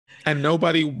And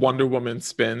nobody Wonder Woman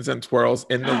spins and twirls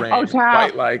in the Oh, rain child.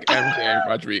 quite like MJ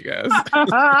Rodriguez.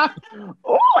 Oh,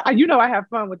 you know I have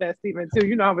fun with that Steven too.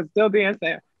 You know I was still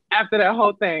dancing after that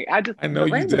whole thing. I know The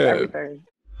you rain was did. everything.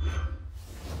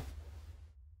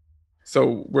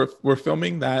 So we're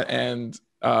filming that, and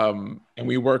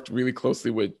we worked really closely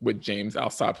with James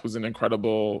Alsop, who's an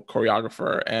incredible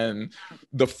choreographer. And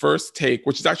the first take,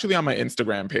 which is actually on my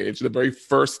Instagram page, the very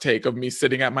first take of me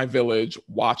sitting at my village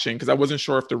watching, because I wasn't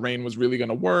sure if the rain was really going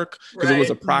to work, because it was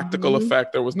a Right. practical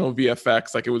effect. There was no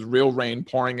VFX, like it was real rain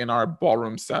pouring in our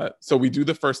ballroom set. So we do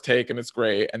the first take and it's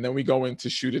great. And then we go in to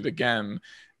shoot it again.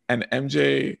 And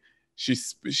MJ, she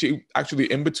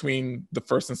actually, in between the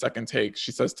first and second take,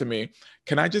 she says to me,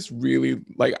 can I just really,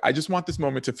 like, I just want this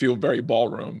moment to feel very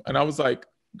ballroom. And I was like,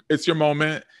 it's your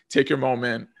moment, take your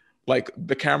moment. Like,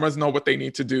 the cameras know what they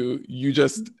need to do. You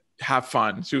just have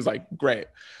fun. She was like, great.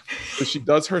 So she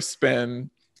does her spin,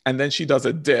 and then she does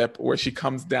a dip where she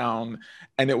comes down,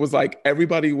 and it was like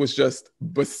everybody was just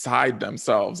beside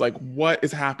themselves. Like, what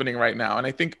is happening right now? And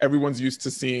I think everyone's used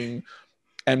to seeing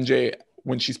MJ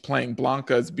when she's playing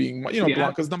Blanca as being, you know, Yeah.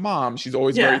 Blanca's the mom. She's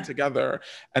always very together.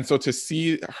 And so to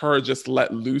see her just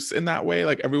let loose in that way,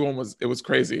 like it was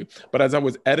crazy. But as I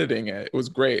was editing it, it was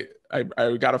great.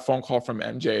 I got a phone call from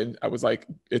MJ and I was like,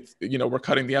 it's, you know, we're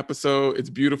cutting the episode.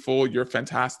 It's beautiful. You're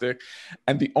fantastic.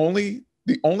 And the only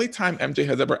time MJ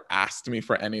has ever asked me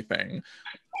for anything,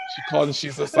 she called and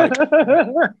she's just like,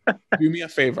 do me a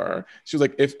favor. She was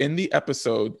like, if in the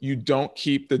episode you don't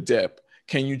keep the dip,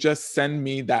 can you just send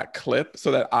me that clip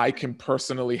so that I can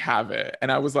personally have it?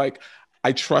 And I was like,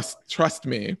 I trust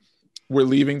me. We're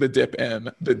leaving the dip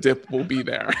in. The dip will be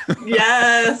there.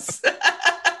 Yes.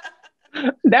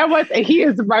 He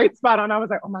is right spot on. I was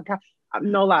like, oh my God,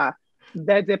 no lie.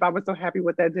 That dip, I was so happy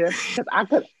with that dip because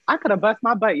I could have bust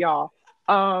my butt, y'all.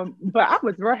 But I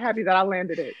was real happy that I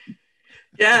landed it.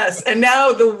 Yes. And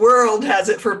now the world has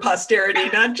it for posterity,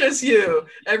 not just you,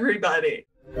 everybody.